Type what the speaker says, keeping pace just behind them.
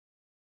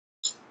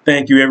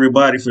Thank you,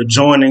 everybody, for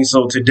joining.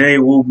 So today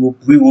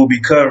we will be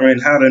covering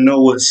how to know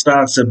what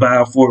stocks to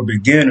buy for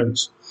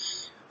beginners.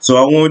 So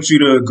I want you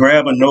to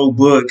grab a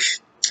notebook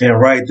and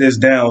write this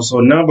down.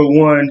 So number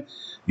one,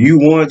 you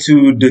want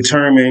to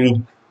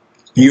determine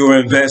your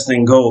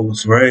investing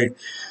goals, right?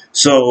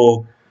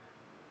 So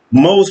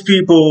most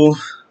people,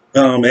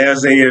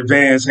 as they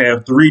advance,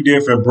 have three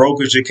different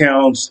brokerage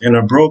accounts, and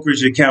a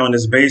brokerage account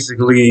is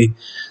basically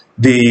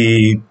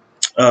the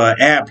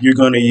app you're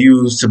going to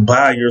use to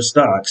buy your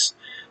stocks.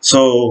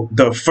 So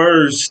the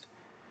first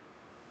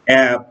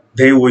app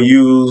they will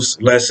use,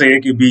 let's say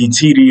it could be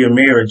TD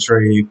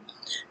Ameritrade,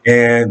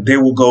 and they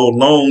will go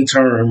long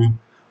term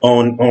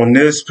on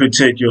this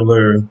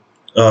particular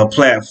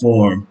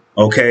platform.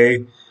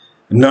 Okay.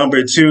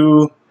 Number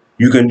two,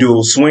 you can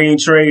do swing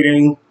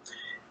trading,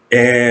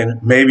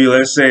 and maybe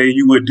let's say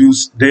you would do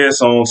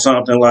this on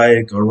something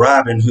like a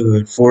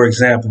Robinhood, for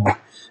example.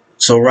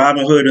 So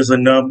Robinhood is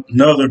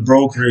another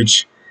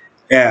brokerage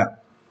app.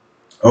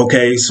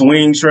 Okay,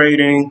 swing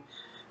trading,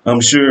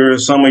 I'm sure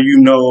some of you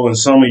know and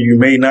some of you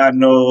may not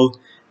know,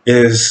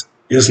 is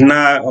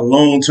not a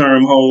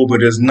long-term hold,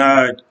 but it's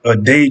not a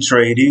day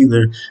trade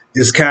either.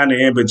 It's kind of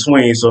in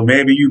between. So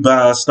maybe you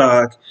buy a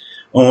stock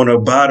on a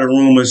buy the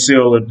rumor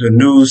sell the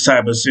news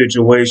type of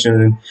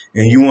situation,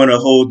 and you want to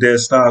hold that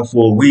stock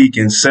for a week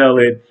and sell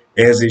it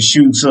as it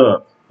shoots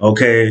up.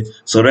 Okay,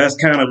 so that's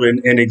kind of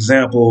an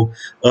example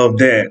of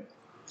that.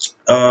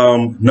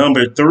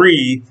 Number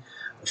three,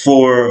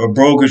 for a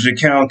brokerage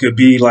account could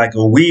be like a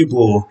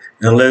Webull.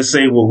 And let's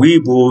say with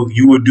Webull,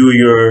 you would do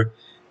your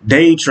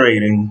day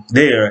trading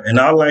there. And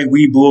I like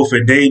Webull for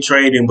day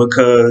trading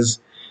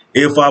because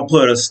if I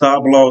put a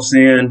stop loss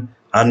in,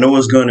 I know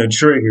it's going to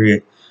trigger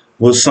it.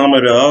 With some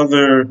of the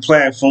other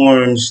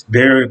platforms,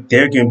 there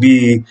can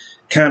be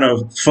kind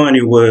of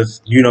funny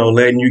with,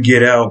 letting you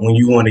get out when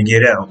you want to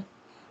get out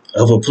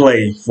of a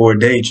play for a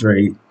day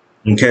trade.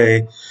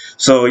 Okay.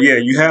 So yeah,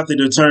 you have to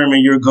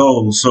determine your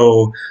goals.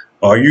 So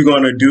are you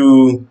going to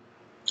do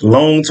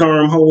long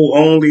term hold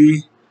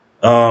only?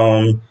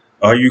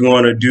 Are you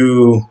going to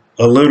do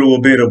a little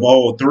bit of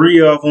all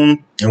three of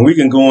them? And we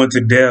can go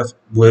into depth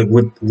with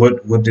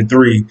the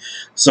three.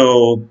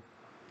 So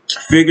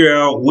figure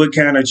out what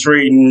kind of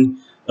trading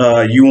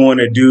you want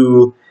to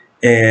do.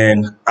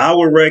 And I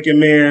would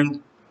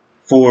recommend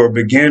for a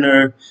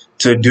beginner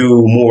to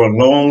do more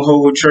long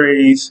hold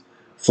trades.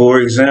 For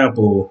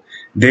example,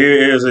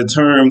 there is a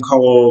term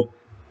called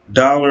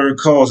dollar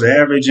cost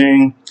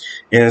averaging.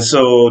 And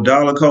so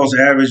dollar cost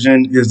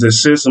averaging is the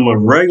system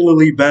of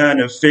regularly buying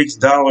a fixed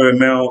dollar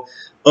amount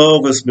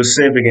of a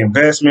specific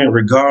investment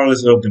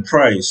regardless of the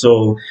price.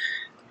 So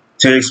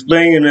to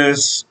explain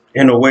this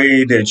in a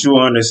way that you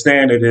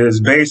understand it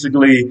is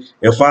basically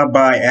if I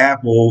buy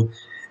Apple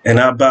and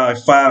I buy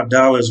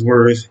 $5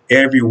 worth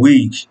every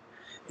week,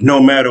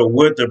 no matter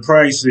what the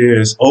price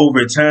is,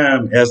 over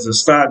time, as the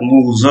stock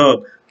moves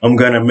up, I'm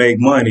going to make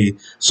money.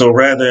 So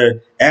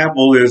rather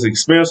Apple is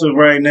expensive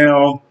right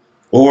now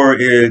or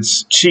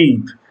it's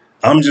cheap,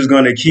 I'm just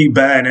going to keep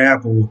buying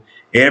Apple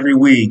every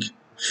week,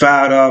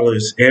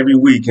 $5 every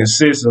week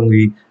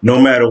consistently,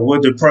 no matter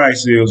what the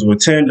price is, or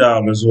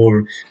 $10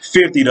 or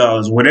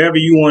 $50, whatever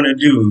you want to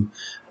do.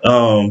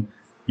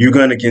 You're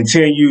going to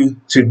continue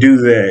to do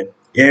that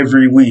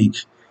every week.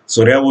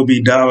 So that would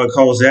be dollar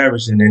cost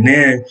averaging. And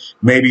then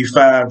maybe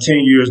 5, 10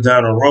 years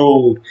down the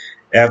road,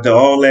 after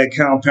all that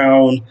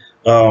compound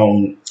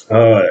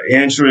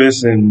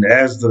interest and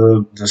as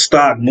the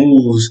stock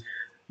moves,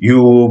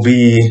 you will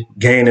be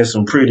gaining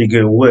some pretty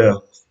good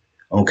wealth.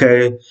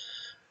 Okay.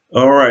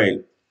 All right.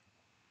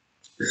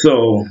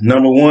 So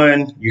number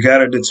one, you got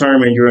to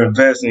determine your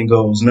investing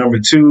goals. Number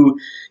two,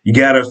 you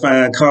got to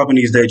find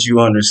companies that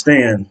you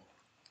understand.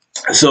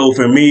 So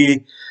for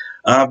me,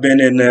 I've been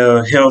in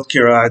the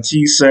healthcare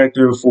IT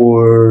sector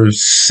for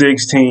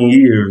 16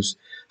 years.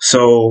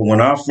 So when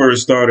I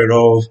first started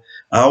off,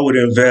 I would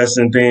invest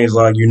in things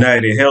like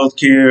United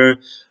Healthcare,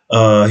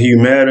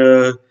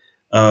 Humana,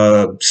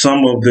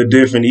 some of the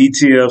different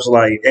ETFs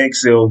like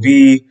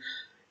XLV,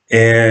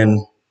 and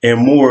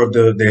more of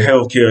the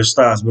healthcare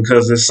stocks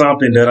because it's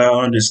something that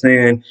I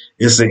understand.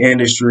 It's an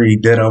industry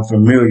that I'm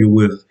familiar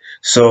with.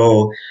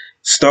 So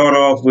start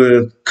off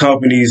with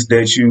companies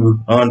that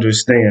you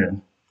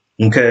understand.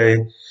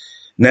 Okay.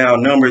 Now,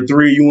 number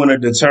three, you want to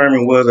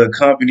determine whether a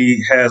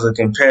company has a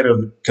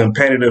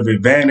competitive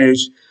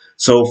advantage.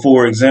 So,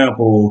 for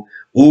example,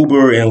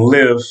 Uber and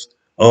Lyft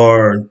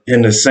are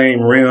in the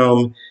same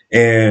realm,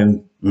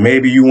 and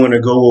maybe you want to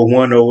go with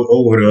one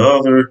over the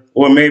other,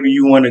 or maybe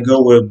you want to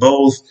go with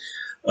both.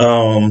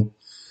 Um,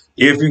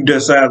 if you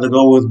decide to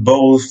go with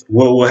both,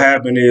 what will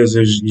happen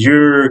is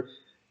you're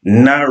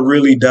not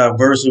really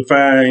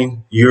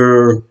diversifying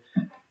your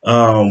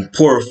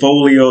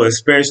portfolio,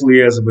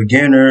 especially as a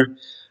beginner.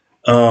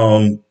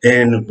 And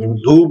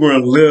Uber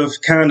and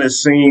Lyft kind of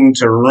seem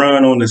to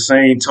run on the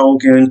same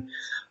token.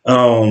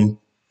 Um,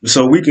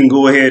 so we can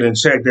go ahead and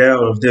check that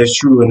out if that's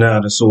true or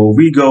not. So if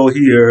we go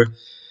here,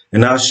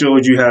 and I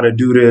showed you how to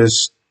do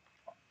this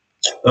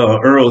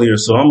earlier.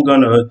 So I'm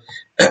gonna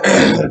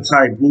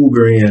type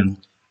Uber in.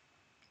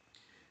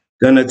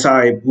 Gonna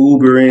type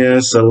Uber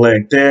in,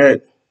 select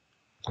that,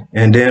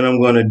 and then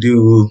I'm gonna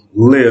do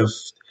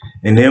Lyft,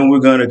 and then we're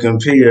gonna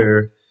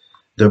compare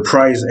the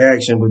price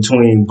action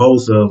between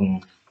both of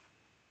them.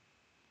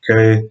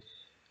 Okay,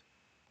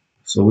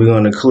 so we're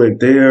gonna click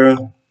there.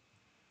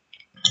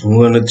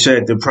 We're gonna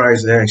check the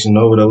price action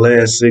over the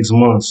last 6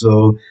 months.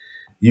 So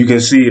you can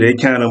see they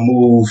kind of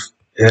move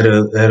at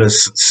a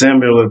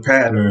similar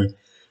pattern.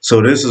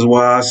 So this is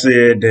why I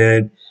said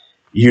that,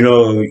 you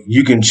know,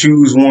 you can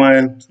choose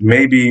one.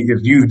 Maybe if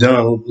you've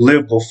done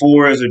Lyft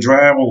before as a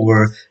driver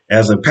or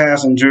as a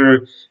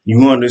passenger,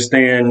 you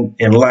understand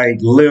and like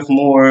Lyft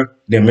more,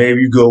 then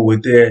maybe you go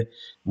with that,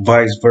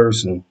 vice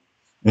versa.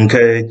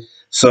 Okay.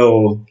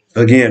 So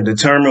again,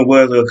 determine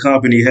whether a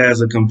company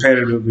has a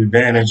competitive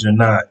advantage or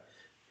not.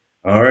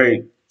 All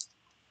right.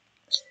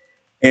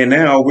 And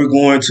now we're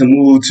going to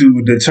move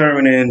to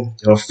determining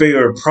a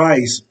fair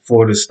price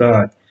for the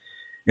stock.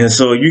 And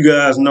so you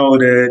guys know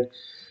that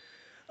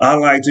I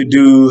like to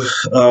do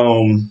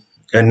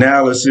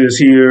analysis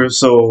here.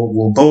 So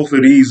we'll both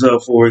of these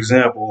up, for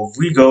example, if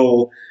we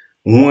go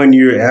 1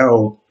 year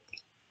out,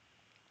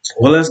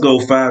 well, let's go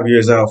 5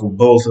 years out for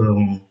both of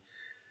them.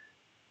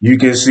 You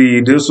can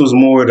see this was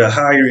more the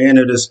higher end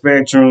of the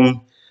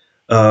spectrum,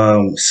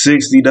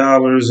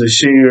 $60 a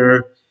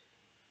share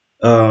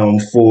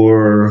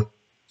for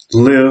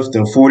Lyft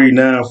and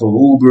 49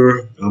 for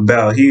Uber,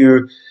 about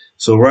here.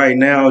 So right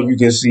now you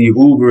can see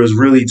Uber is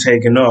really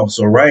taking off.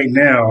 So right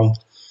now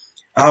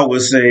I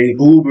would say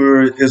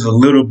Uber is a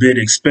little bit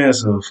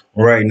expensive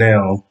right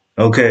now.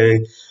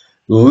 Okay.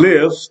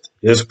 Lyft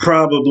is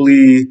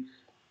probably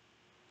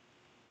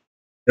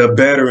a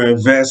better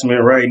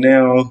investment right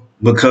now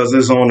because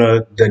it's on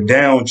the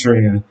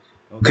downtrend.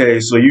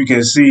 Okay. So you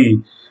can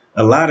see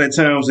a lot of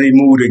times they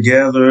move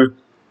together.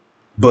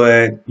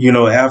 But, you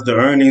know, after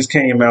earnings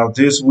came out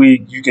this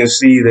week, you can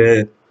see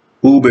that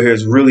Uber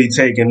has really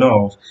taken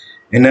off.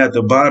 And at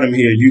the bottom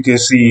here, you can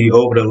see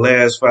over the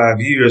last 5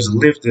 years,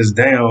 Lyft is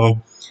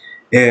down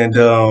and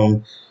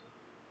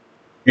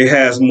it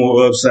has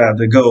more upside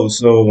to go.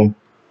 So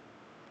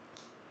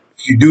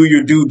if you do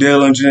your due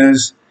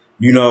diligence,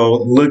 you know,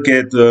 look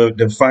at the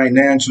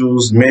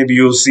financials, maybe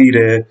you'll see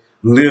that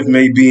Lyft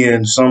may be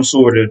in some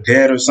sort of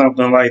debt or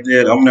something like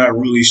that. I'm not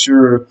really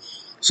sure.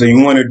 So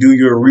you want to do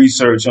your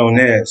research on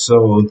that.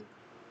 So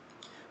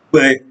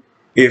but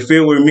if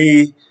it were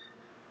me,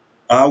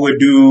 I would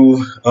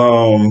do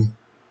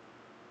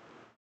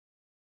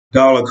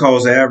dollar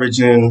cost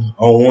averaging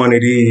on one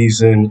of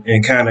these and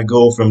kind of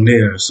go from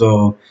there.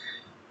 So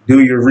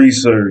do your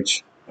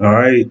research. All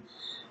right.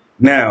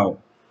 Now,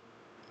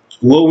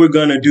 what we're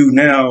going to do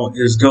now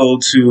is go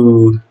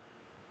to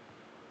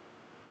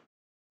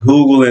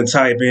Google and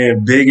type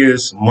in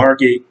biggest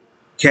market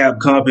cap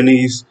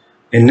companies.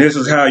 And this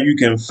is how you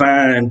can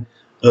find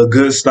a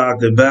good stock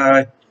to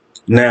buy.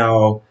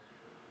 Now,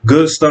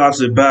 good stocks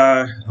to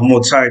buy, I'm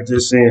going to type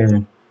this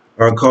in,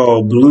 are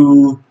called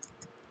blue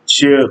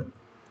chip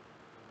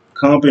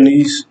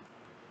companies.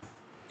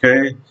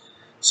 Okay.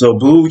 So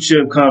blue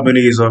chip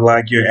companies are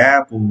like your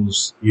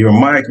Apples, your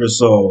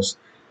Microsofts,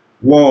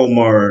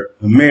 Walmart,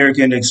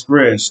 American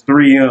Express,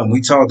 3M.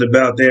 We talked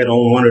about that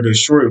on one of the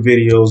short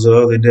videos the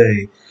other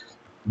day.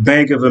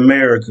 Bank of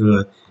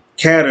America,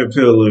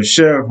 Caterpillar,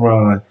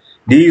 Chevron.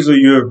 These are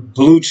your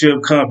blue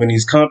chip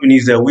companies,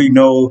 companies that we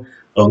know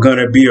are going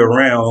to be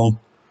around,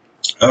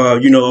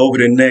 you know, over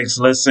the next,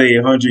 let's say,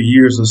 100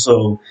 years or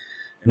so.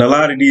 And a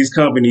lot of these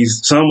companies,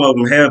 some of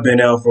them have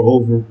been out for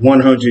over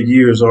 100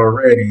 years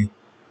already.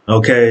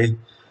 Okay.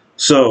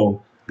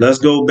 So let's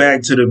go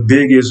back to the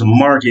biggest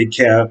market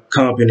cap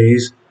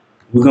companies.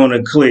 We're going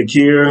to click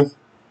here. And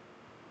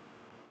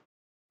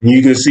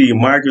you can see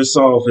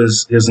Microsoft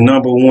is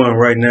number one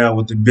right now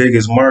with the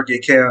biggest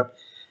market cap.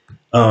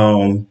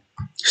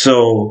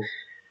 So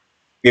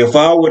if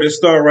I were to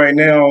start right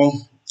now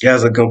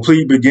as a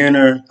complete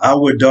beginner, I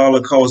would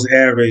dollar cost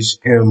average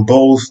in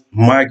both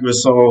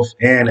Microsoft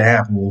and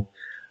Apple.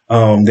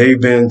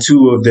 They've been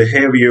two of the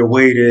heavier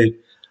weighted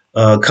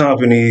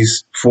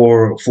companies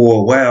for a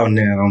while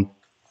now.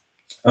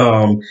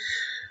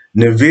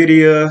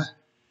 Nvidia,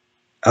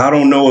 I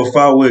don't know if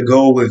I would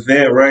go with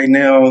that right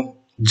now,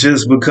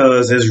 just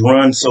because it's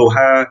run so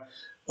high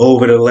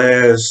over the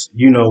last,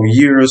 you know,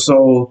 year or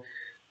so.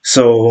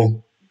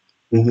 So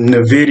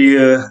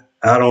Nvidia,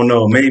 I don't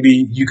know.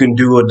 Maybe you can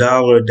do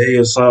 $1 a day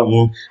or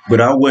something, but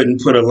I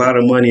wouldn't put a lot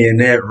of money in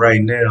that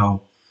right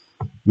now.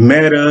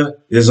 Meta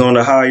is on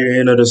the higher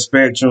end of the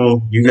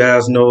spectrum. You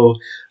guys know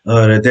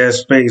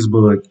that's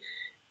Facebook.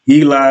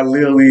 Eli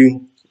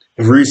Lilly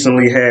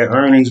recently had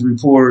earnings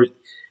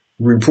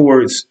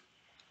reports,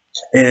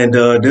 and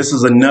this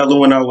is another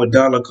one I would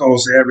dollar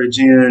cost average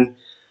in.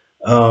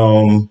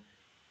 Um,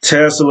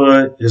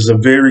 Tesla is a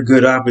very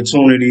good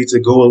opportunity to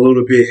go a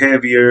little bit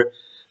heavier.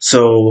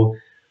 So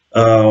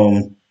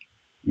um,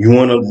 you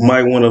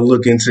might want to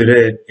look into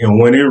that. And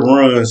when it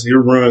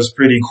runs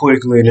pretty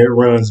quickly and it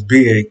runs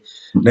big.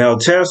 Now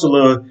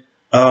Tesla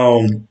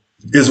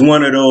is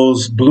one of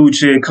those blue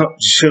chip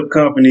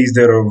companies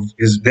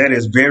that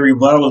is very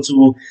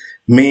volatile,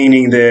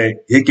 meaning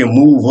that it can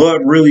move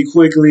up really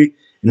quickly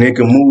and it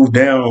can move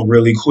down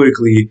really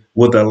quickly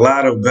with a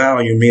lot of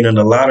value, meaning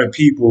a lot of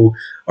people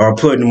are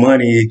putting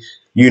money,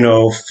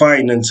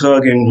 fighting and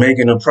tugging,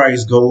 making the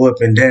price go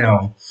up and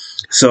down.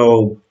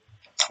 So,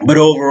 but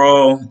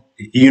overall,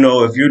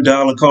 if your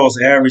dollar cost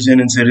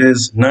averaging into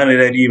this, none of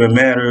that even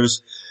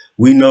matters.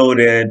 We know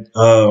that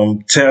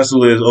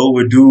Tesla is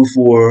overdue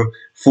for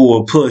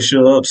a push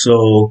up,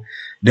 so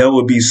that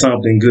would be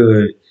something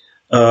good.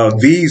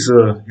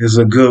 Visa is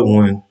a good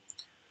one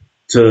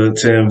to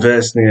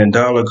invest in,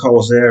 dollar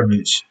cost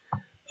average.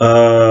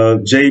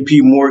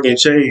 JP Morgan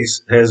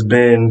Chase has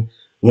been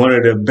one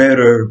of the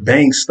better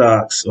bank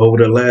stocks over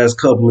the last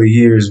couple of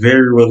years.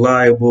 Very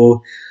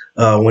reliable.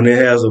 When it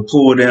has a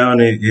pull down,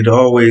 it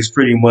always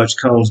pretty much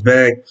comes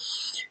back.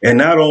 And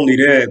not only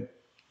that,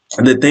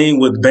 the thing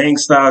with bank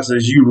stocks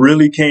is you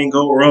really can't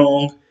go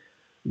wrong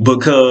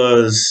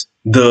because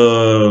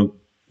I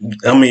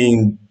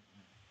mean,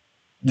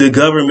 the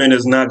government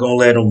is not going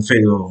to let them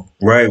fail,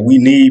 right? We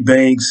need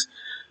banks.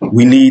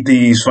 We need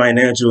these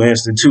financial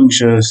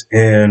institutions,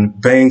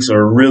 and banks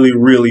are really,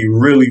 really,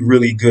 really,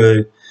 really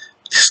good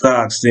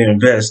stocks to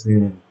invest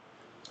in.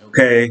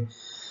 Okay.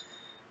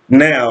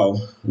 Now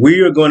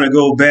we are going to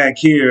go back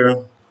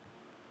here.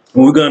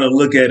 We're going to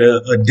look at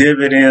a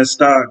dividend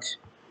stock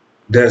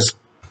that's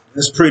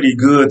pretty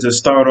good to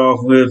start off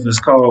with. It's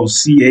called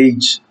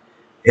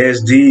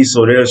CHSD.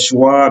 So there's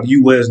Schwab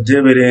US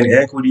Dividend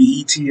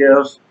Equity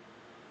ETF.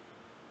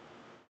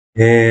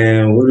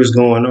 And what is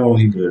going on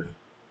here?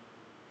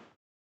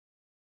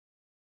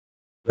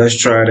 Let's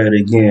try that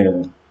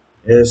again.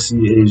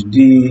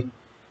 SCHD.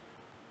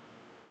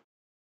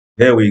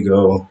 There we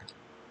go.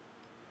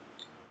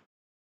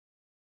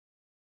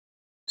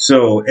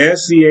 So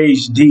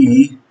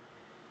SCHD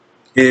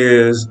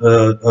is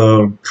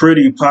a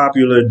pretty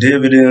popular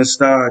dividend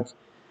stock,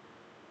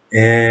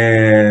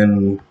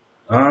 and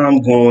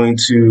I'm going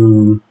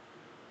to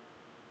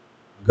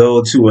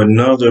go to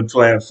another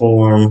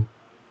platform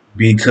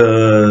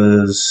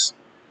because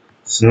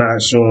it's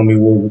not showing me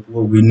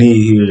what we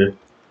need here.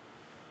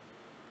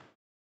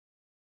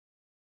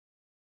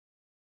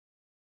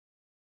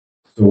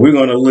 So we're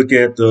going to look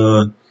at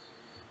the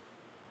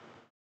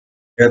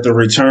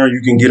return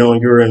you can get on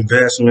your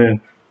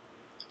investment.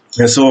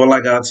 And so,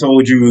 like I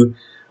told you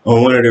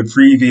on one of the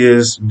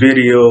previous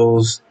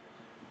videos,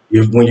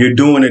 when you're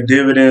doing the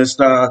dividend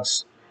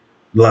stocks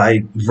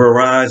like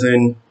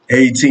Verizon,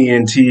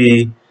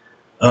 AT&T,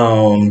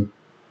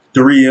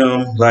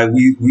 3M, like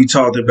we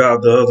talked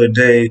about the other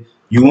day,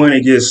 you want to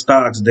get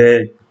stocks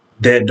that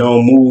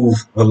don't move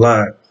a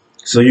lot.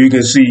 So you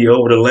can see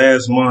over the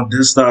last month,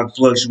 this stock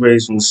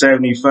fluctuates from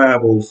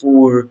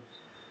 75.04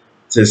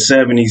 to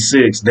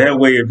 76. That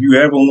way, if you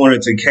ever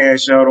wanted to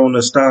cash out on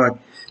the stock,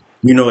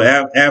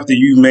 after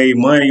you made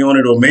money on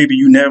it, or maybe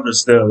you never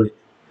sell it,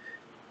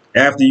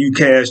 after you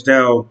cashed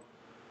out,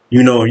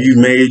 you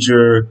made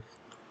your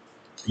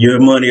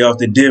money off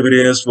the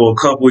dividends for a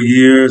couple of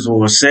years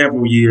or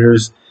several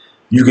years,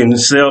 you can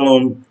sell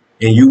them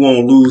and you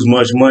won't lose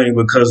much money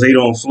because they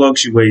don't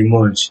fluctuate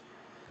much.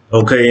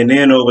 Okay, and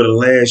then over the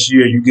last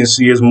year, you can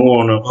see it's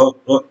more on an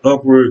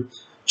upward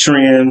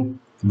trend,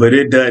 but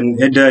it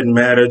doesn't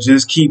matter.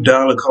 Just keep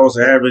dollar cost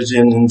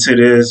averaging into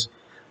this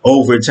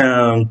over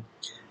time,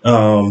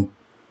 and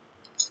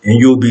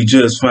you'll be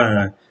just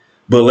fine.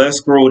 But let's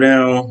scroll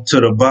down to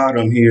the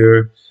bottom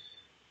here,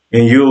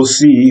 and you'll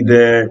see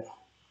that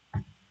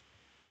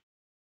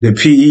the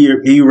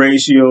PE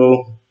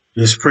ratio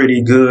is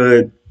pretty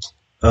good.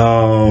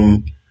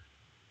 The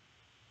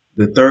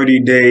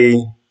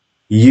 30-day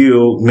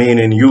yield,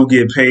 meaning you'll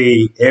get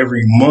paid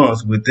every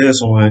month with this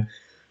one.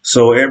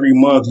 So every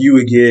month you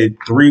would get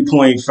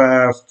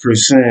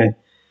 3.5%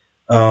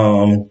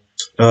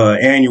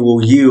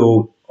 annual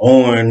yield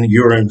on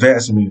your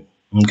investment.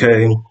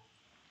 Okay.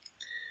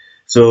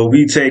 So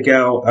we take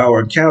out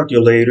our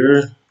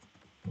calculator,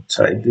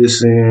 type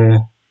this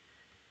in.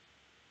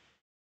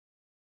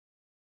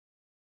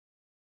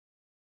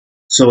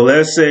 So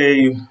let's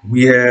say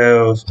we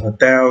have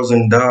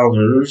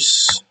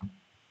 $1,000.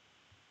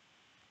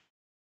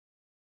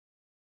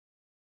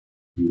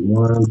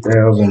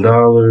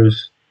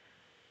 $1,000.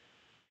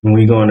 And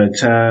we're going to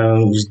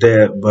times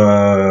that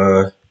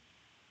by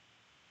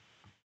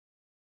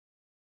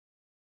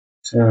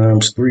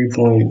times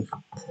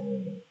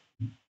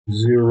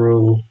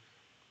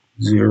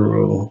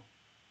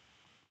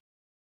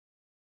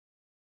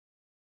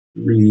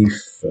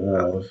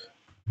 3.0035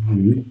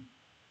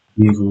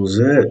 equals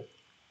that.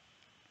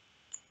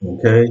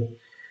 Okay.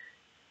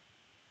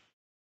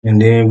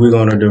 And then we're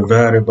going to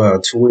divide it by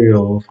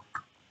 12.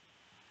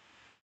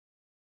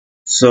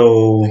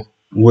 So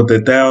with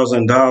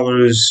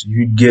 $1,000,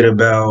 you get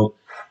about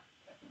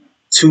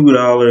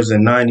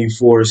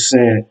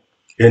 $2.94.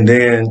 And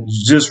then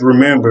just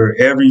remember,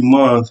 every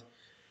month,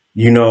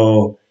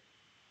 the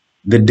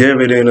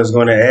dividend is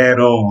going to add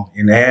on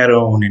and add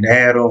on and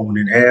add on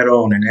and add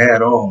on and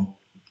add on.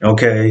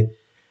 Okay.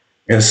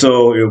 And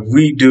so if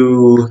we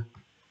do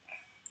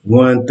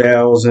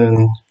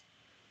 1,000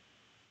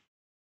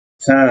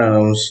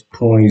 times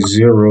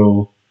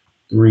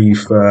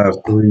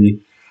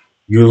 0.0353,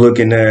 you're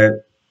looking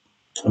at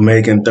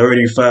making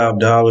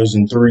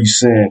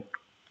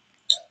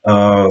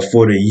 $35.03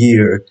 for the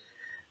year.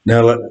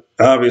 Now,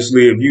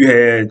 obviously, if you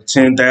had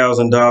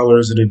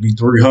 $10,000, it'd be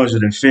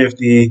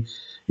 350.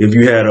 If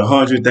you had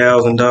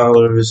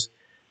 $100,000,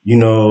 you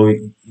know,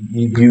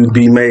 you'd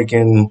be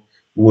making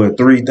what,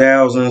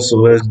 3,000. So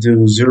let's do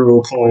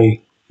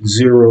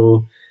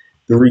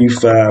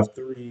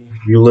 0.0353.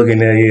 You're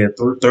looking at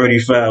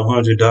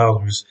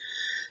 $3,500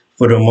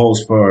 for the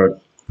most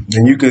part.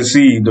 And you can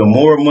see the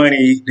more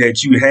money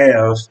that you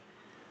have,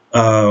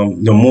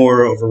 the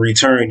more of a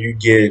return you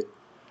get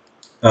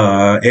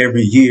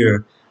every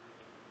year.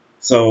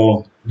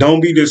 So don't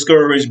be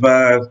discouraged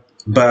by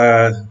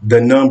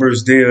the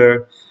numbers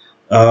there.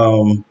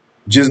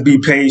 Just be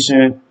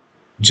patient.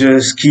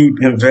 Just keep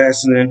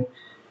investing.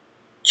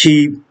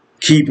 Keep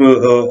keep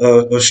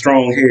a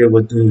strong head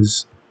with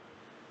this.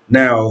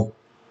 Now,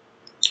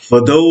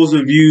 for those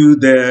of you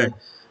that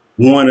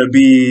want to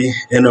be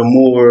in a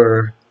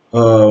more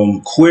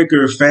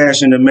quicker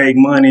fashion to make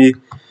money,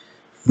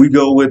 we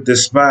go with the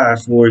SPY,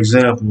 for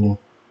example.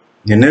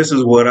 And this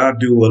is what I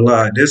do a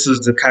lot. This is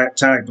the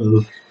type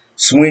of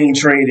swing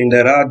trading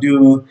that I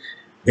do.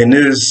 And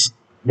this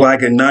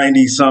like a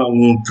 90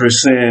 something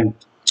percent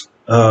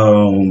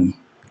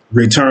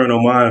return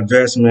on my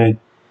investment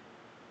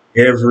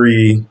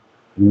every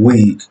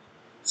week.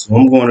 So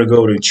I'm going to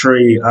go to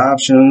trade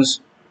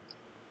options.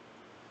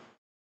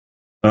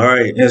 All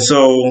right. And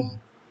so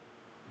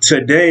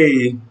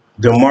today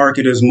the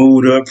market has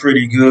moved up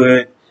pretty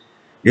good.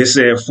 It's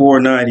at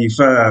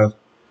 495.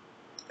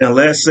 And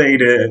let's say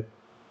that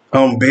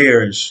I'm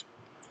bearish.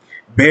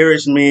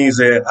 Bearish means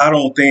that I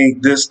don't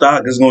think this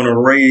stock is going to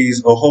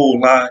raise a whole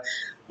lot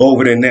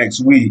over the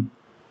next week.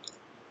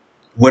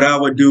 What I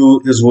would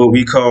do is what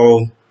we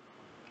call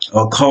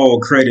a call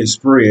credit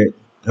spread,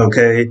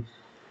 okay?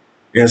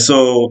 And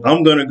so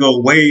I'm going to go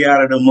way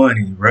out of the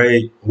money,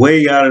 right?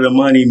 Way out of the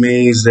money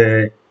means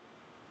that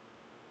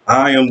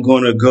I am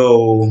going to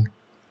go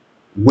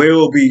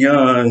well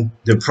beyond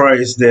the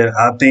price that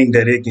I think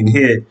that it can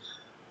hit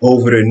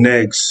over the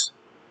next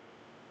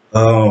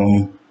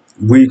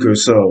week or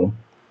so.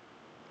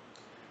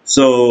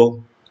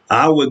 So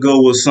I would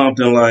go with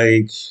something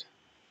like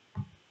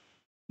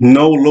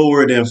no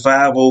lower than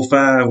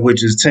 505,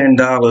 which is $10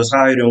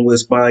 higher than what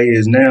SPY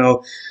is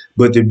now.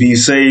 But to be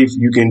safe,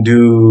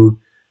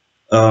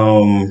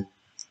 um,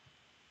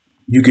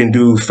 you can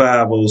do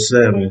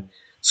 507.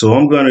 So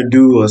I'm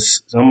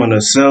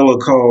gonna sell a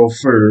call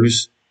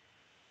first,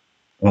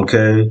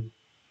 okay?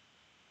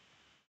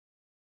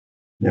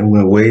 And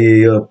we're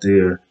way up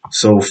there.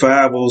 So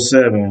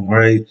 507,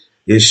 right?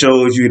 It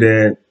shows you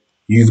that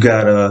you've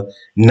got a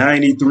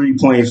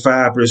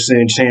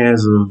 93.5%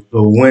 chance of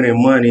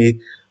winning money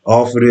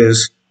off of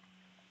this.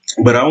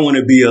 But I want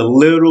to be a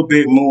little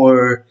bit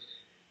more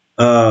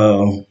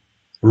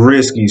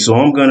risky. So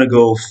I'm going to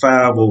go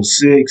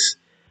 506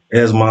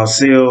 as my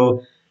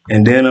sell.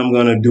 And then I'm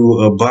going to do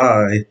a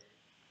buy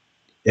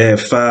at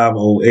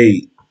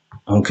 508.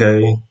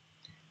 Okay.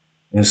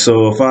 And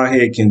so if I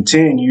hit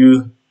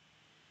continue,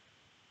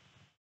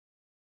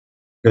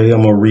 okay,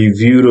 I'm going to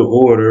review the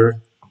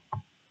order.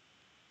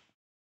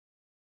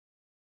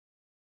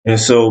 And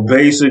so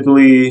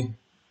basically,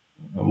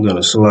 I'm going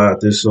to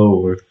slide this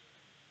over.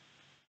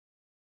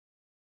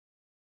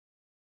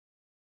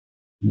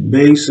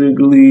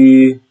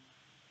 Basically,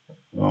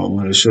 I'm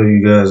going to show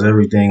you guys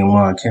everything in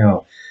my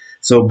account.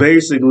 So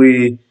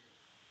basically,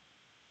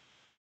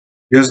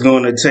 it's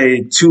going to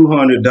take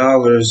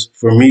 $200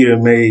 for me to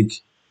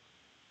make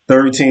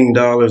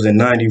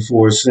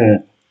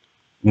 $13.94.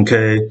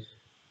 Okay.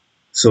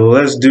 So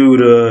let's do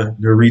the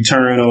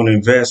return on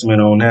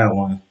investment on that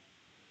one.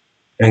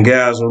 And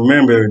guys,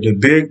 remember,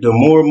 the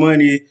more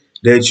money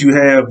that you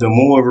have, the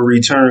more of a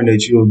return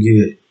that you'll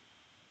get.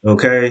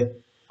 Okay.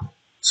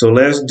 So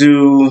let's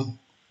do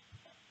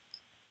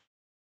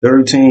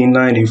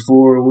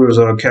 1394. Where's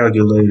our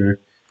calculator?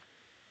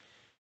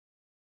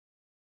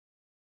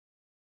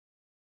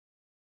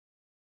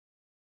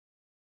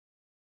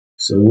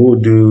 So we'll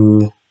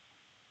do.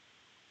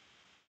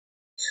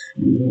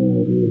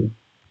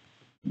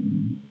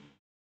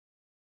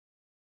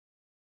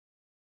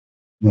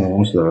 No,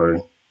 I'm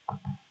sorry.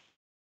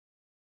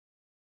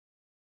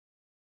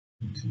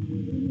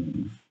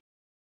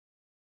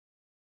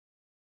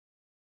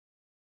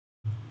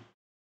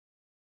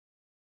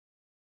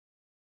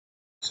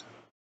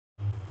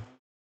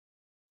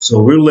 So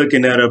we're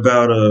looking at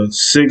about a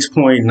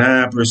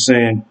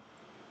 6.9%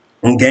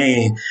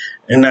 gain.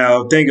 And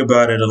now think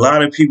about it. A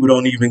lot of people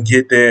don't even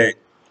get that,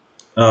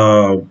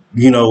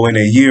 in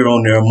a year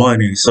on their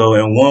money. So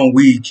in 1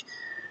 week,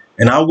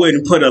 and I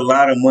wouldn't put a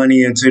lot of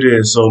money into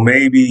this. So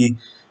maybe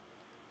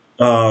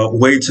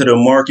wait till the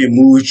market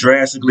moves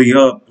drastically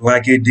up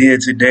like it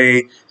did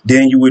today.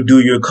 Then you would do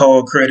your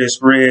call credit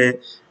spread.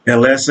 And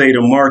let's say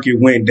the market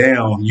went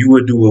down, you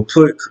would do a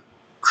put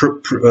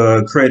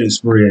credit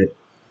spread.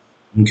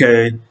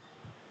 Okay.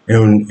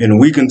 And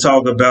we can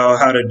talk about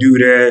how to do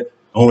that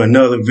on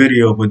another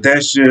video, but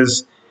that's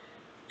just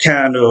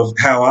kind of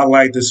how I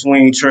like to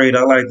swing trade.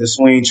 I like to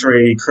swing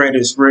trade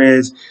credit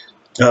spreads.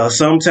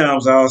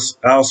 Sometimes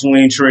I'll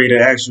swing trade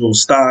an actual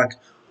stock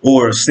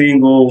or a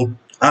single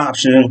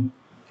option.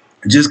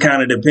 It just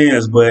kind of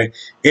depends. But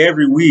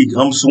every week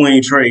I'm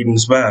swing trading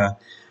SPY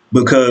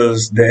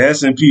because the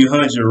S&P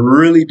 100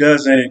 really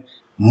doesn't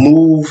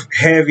move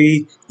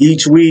heavy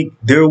each week.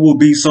 There will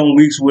be some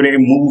weeks where they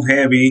move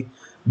heavy,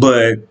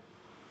 but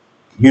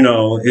you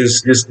know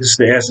it's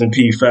the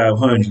S&P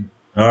 500.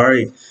 All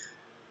right.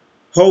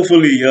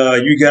 Hopefully,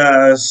 you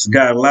guys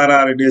got a lot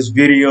out of this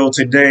video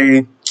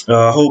today.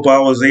 Hope I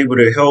was able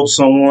to help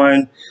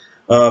someone.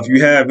 If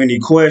you have any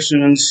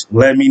questions,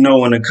 let me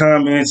know in the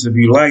comments. If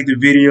you like the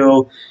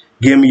video,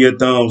 give me a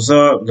thumbs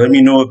up. Let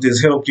me know if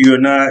this helped you or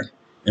not.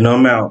 And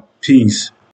I'm out. Peace.